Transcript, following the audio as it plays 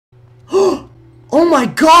Oh my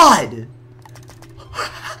god!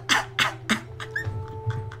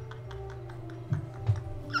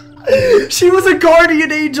 She was a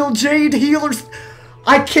guardian angel, Jade healer.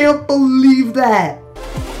 I can't believe that.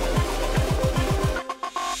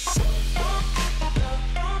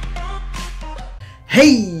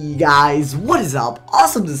 Hey guys, what is up?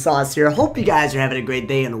 AwesomeTheSauce here. Hope you guys are having a great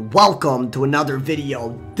day and welcome to another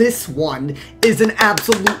video. This one is an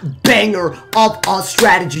absolute banger of a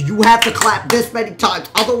strategy. You have to clap this many times,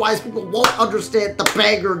 otherwise people won't understand the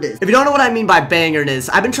bangerness. If you don't know what I mean by bangerness,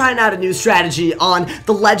 I've been trying out a new strategy on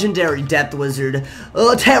the legendary Death Wizard,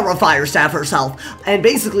 Terrifier staff herself. And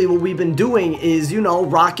basically what we've been doing is, you know,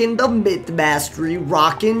 rocking the myth mastery,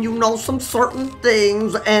 rocking, you know, some certain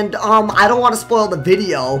things. And I don't want to spoil the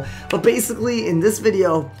video, but basically in this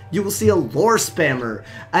video you will see a lore spammer,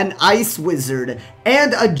 an ice wizard,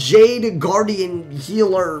 and a Jade guardian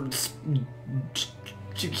healer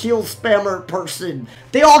heal spammer person.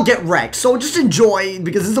 They all get wrecked, so just enjoy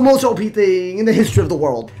because it's the most OP thing in the history of the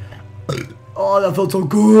world. Oh, that felt so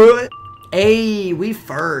good. Hey, we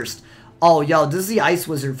first. Oh, yo, this is the ice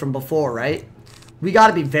wizard from before, right? We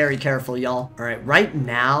gotta be very careful, y'all. All right, right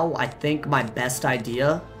now I think my best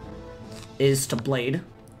idea is to blade.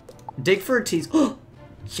 Dig for a tease.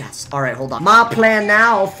 Yes. Alright, hold on. My plan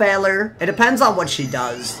now, feller. It depends on what she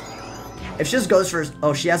does. If she just goes for...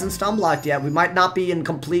 Oh, she hasn't stun blocked yet. We might not be in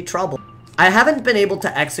complete trouble. I haven't been able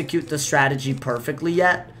to execute the strategy perfectly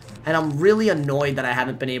yet. And I'm really annoyed that I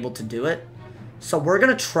haven't been able to do it. So we're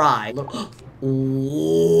gonna try. Look.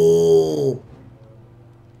 Oh.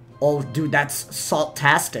 Oh, dude, that's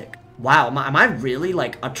saltastic. Wow, am I really,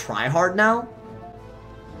 like, a tryhard now?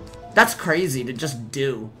 That's crazy to just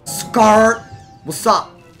do. Skirt! What's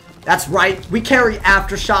up? That's right. We carry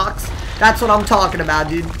aftershocks. That's what I'm talking about,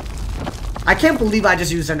 dude. I can't believe I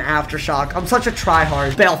just used an aftershock. I'm such a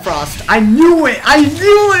tryhard. Balefrost. I knew it! I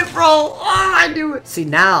knew it, bro! Oh, I knew it! See,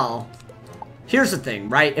 now, here's the thing,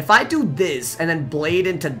 right? If I do this and then blade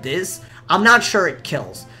into this, I'm not sure it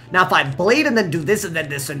kills. Now, if I blade and then do this and then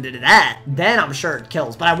this and then that, then I'm sure it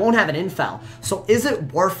kills. But I won't have an infal. So is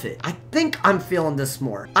it worth it? I think I'm feeling this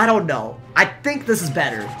more. I don't know. I think this is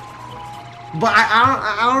better. But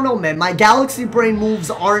I don't know, man. My galaxy brain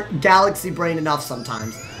moves aren't galaxy brain enough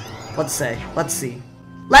sometimes. Let's say. Let's see.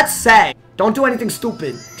 Let's say. Don't do anything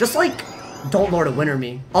stupid. Just like, don't Lord of Winter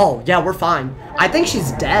me. Oh, yeah, we're fine. I think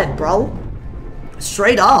she's dead, bro.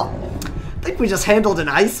 Straight up. I think we just handled an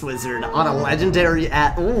ice wizard on a legendary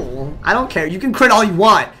Ooh, I don't care. You can crit all you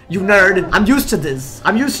want, you nerd. I'm used to this.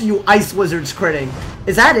 I'm used to you ice wizards critting.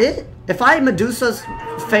 Is that it? If I Medusa's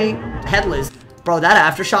faint headless, bro,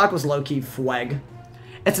 that aftershock was low-key fweg.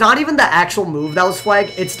 It's not even the actual move that was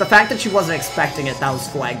fweg. It's the fact that she wasn't expecting it that was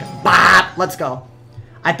fweg. Bop! Let's go.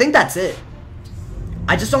 I think that's it.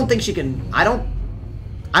 I just don't think she can. I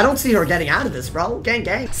don't see her getting out of this, bro. Gang,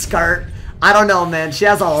 gang. Skirt. I don't know, man. She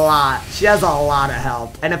has a lot. She has a lot of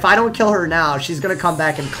help. And if I don't kill her now, she's going to come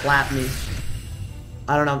back and clap me.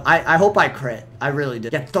 I don't know. I hope I crit. I really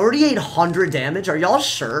did. Yeah, 3,800 damage. Are y'all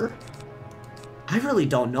sure? I really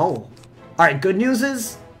don't know. All right, good news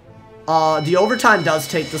is the overtime does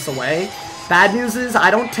take this away. Bad news is I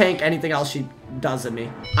don't tank anything else she does at me.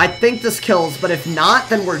 I think this kills, but if not,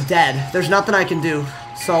 then we're dead. There's nothing I can do.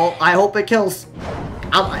 So I hope it kills.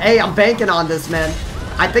 Hey, I'm banking on this, man.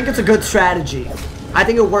 I think it's a good strategy. I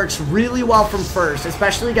think it works really well from first,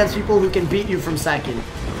 especially against people who can beat you from second.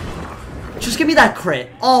 Just give me that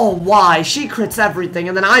crit. Oh, why? She crits everything,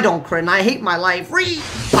 and then I don't crit, and I hate my life.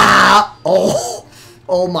 Bah!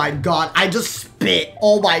 Oh my god. I just spit.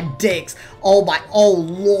 Oh my dicks. Oh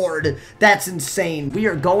lord. That's insane. We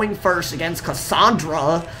are going first against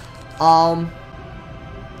Cassandra.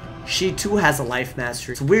 She too has a life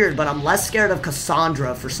mastery. It's weird, but I'm less scared of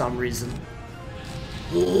Cassandra for some reason.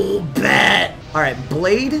 Oh, bet. Alright,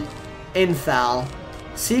 blade, infal.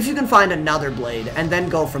 See if you can find another blade, and then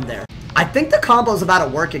go from there. I think the combo's about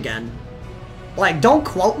to work again. Like, don't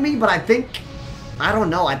quote me, but I think... I don't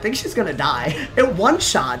know. I think she's gonna die. It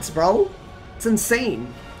one-shots, bro. It's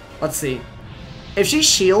insane. Let's see. If she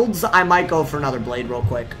shields, I might go for another blade real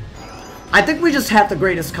quick. I think we just have the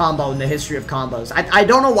greatest combo in the history of combos. I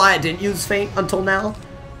don't know why I didn't use Feint until now,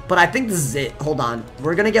 but I think this is it. Hold on.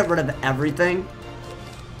 We're gonna get rid of everything.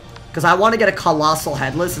 Because I want to get a Colossal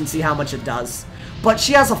Headless and see how much it does. But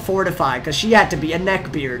she has a Fortify, because she had to be a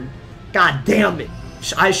Neckbeard. God damn it.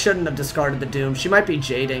 I shouldn't have discarded the Doom. She might be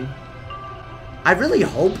jading. I really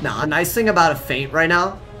hope not. The nice thing about a Feint right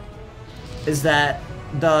now is that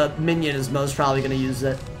the minion is most probably going to use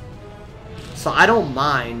it. So I don't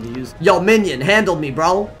mind using... Yo, minion, handle me,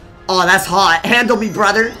 bro. Oh, that's hot. Handle me,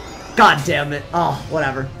 brother. God damn it. Oh,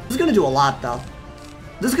 whatever. This is going to do a lot, though.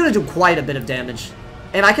 This is gonna do quite a bit of damage.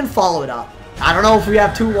 And I can follow it up. I don't know if we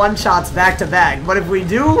have 2 one-shots back-to-back, but if we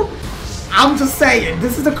do, I'm just saying,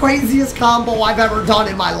 this is the craziest combo I've ever done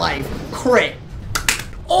in my life. Crit.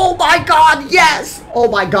 Oh my god, yes! Oh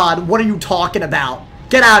my god, what are you talking about?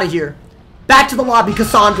 Get out of here. Back to the lobby,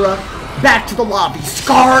 Cassandra. Back to the lobby.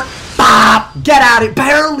 Scar. Bop. Get out of it.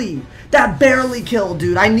 Barely. That barely killed,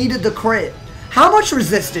 dude. I needed the crit. How much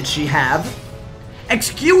resist did she have?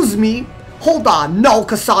 Excuse me. Hold on. No,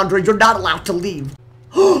 Cassandra, you're not allowed to leave.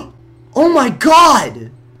 Oh my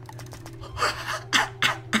god.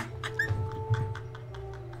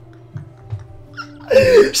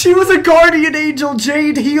 She was a guardian angel,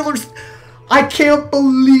 Jade healers. I can't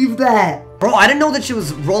believe that. Bro, I didn't know that she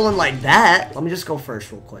was rolling like that. Let me just go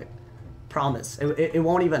first real quick. Promise. It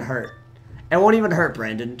won't even hurt. It won't even hurt,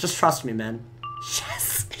 Brandon. Just trust me, man.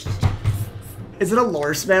 Yes. Is it a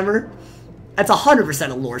lore spammer? That's 100%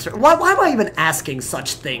 a lore spammer. Why am I even asking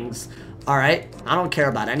such things? Alright. I don't care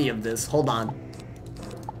about any of this. Hold on.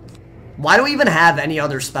 Why do we even have any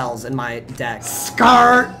other spells in my deck?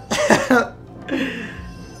 Scar!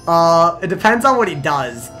 It depends on what he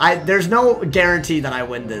does. There's no guarantee that I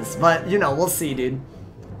win this, but you know, we'll see, dude.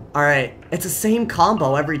 Alright, it's the same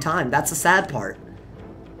combo every time. That's the sad part.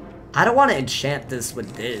 I don't want to enchant this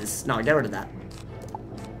with this. No, get rid of that.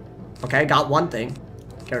 Okay, got one thing.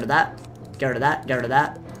 Get rid of that. Get rid of that. Get rid of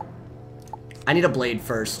that. I need a blade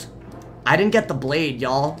first. I didn't get the blade,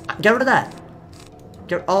 y'all. Get rid of that.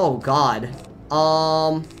 Oh, God.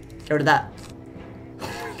 Get rid of that.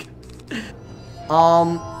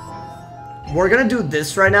 We're gonna do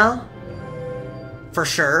this right now. For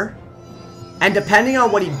sure. And depending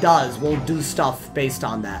on what he does, we'll do stuff based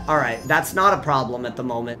on that. Alright, that's not a problem at the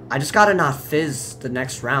moment. I just gotta not fizz the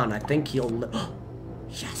next round. I think he'll...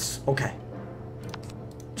 Yes, okay.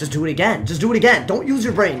 Just do it again. Just do it again. Don't use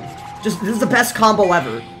your brain. This is the best combo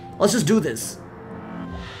ever. Let's just do this.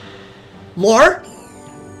 Lore?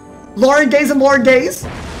 Lore and gaze and lore and gaze?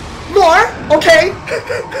 Lore? Okay.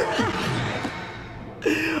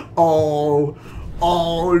 Oh,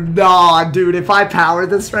 nah, dude. If I power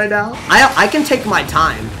this right now, I can take my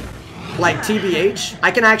time. Like, TBH,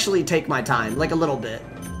 I can actually take my time, like, a little bit.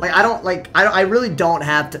 Like, I really don't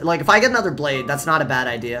have to, like, if I get another blade, that's not a bad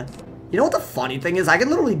idea. You know what the funny thing is? I can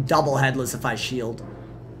literally double headless if I shield.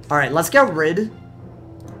 Alright, let's get rid.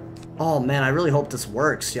 Oh, man, I really hope this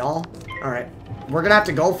works, y'all. Alright, we're gonna have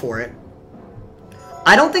to go for it.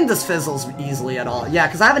 I don't think this fizzles easily at all. Yeah,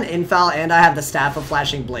 because I have an infal and I have the Staff of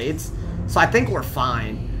Flashing Blades. So I think we're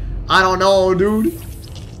fine. I don't know, dude.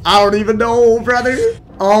 I don't even know, brother.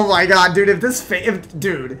 Oh my god, dude,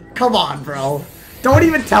 dude, come on, bro. Don't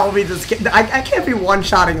even tell me this kid. I can't be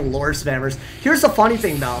one-shotting lore spammers. Here's the funny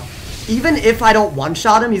thing, though. Even if I don't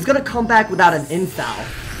one-shot him, he's gonna come back without an infal.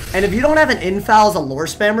 And if you don't have an infal as a lore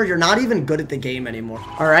spammer, you're not even good at the game anymore.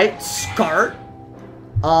 Alright, Scart.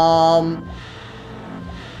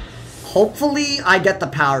 Hopefully, I get the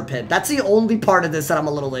power pit. That's the only part of this that I'm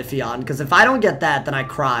a little iffy on. Because if I don't get that, then I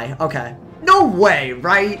cry. Okay. No way,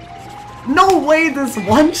 right? No way this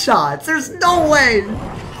one-shots. There's no way.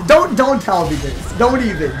 Don't tell me this. Don't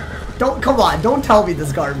even. Come on. Don't tell me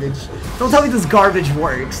this garbage. Don't tell me this garbage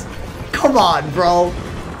works. Come on, bro.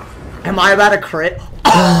 Am I about to crit?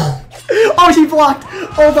 Oh, he blocked.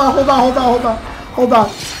 Hold on.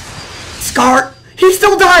 Scart. He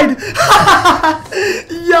still died!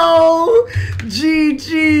 Yo!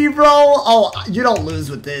 GG, bro! Oh, you don't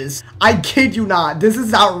lose with this. I kid you not. This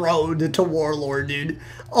is our road to Warlord, dude.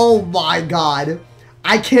 Oh my god.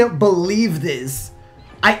 I can't believe this.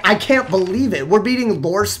 I can't believe it. We're beating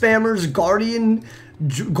lore spammers, guardian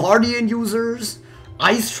users,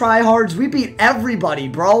 ice tryhards. We beat everybody,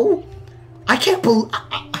 bro. I can't believe...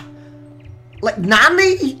 like,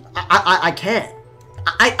 Nani? I can't.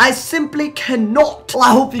 I simply cannot. Well,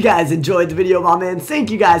 I hope you guys enjoyed the video, my man. Thank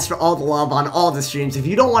you guys for all the love on all the streams. If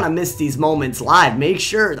you don't want to miss these moments live, make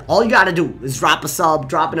sure all you gotta do is drop a sub,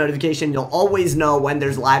 drop a notification. You'll always know when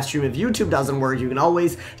there's a live stream. If YouTube doesn't work, you can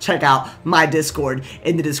always check out my Discord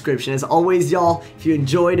in the description. As always, y'all, if you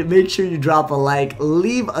enjoyed it, make sure you drop a like,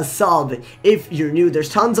 leave a sub if you're new. There's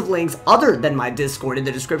tons of links other than my Discord in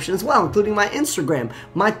the description as well, including my Instagram,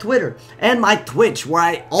 my Twitter, and my Twitch, where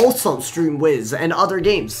I also stream Wiz and other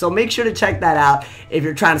games. So make sure to check that out if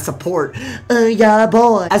you're trying to support yeah,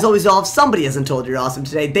 boy. As always, y'all, if somebody hasn't told you you're awesome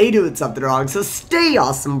today, they doing something wrong. So stay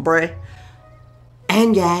awesome, bruh.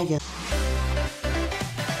 And yeah.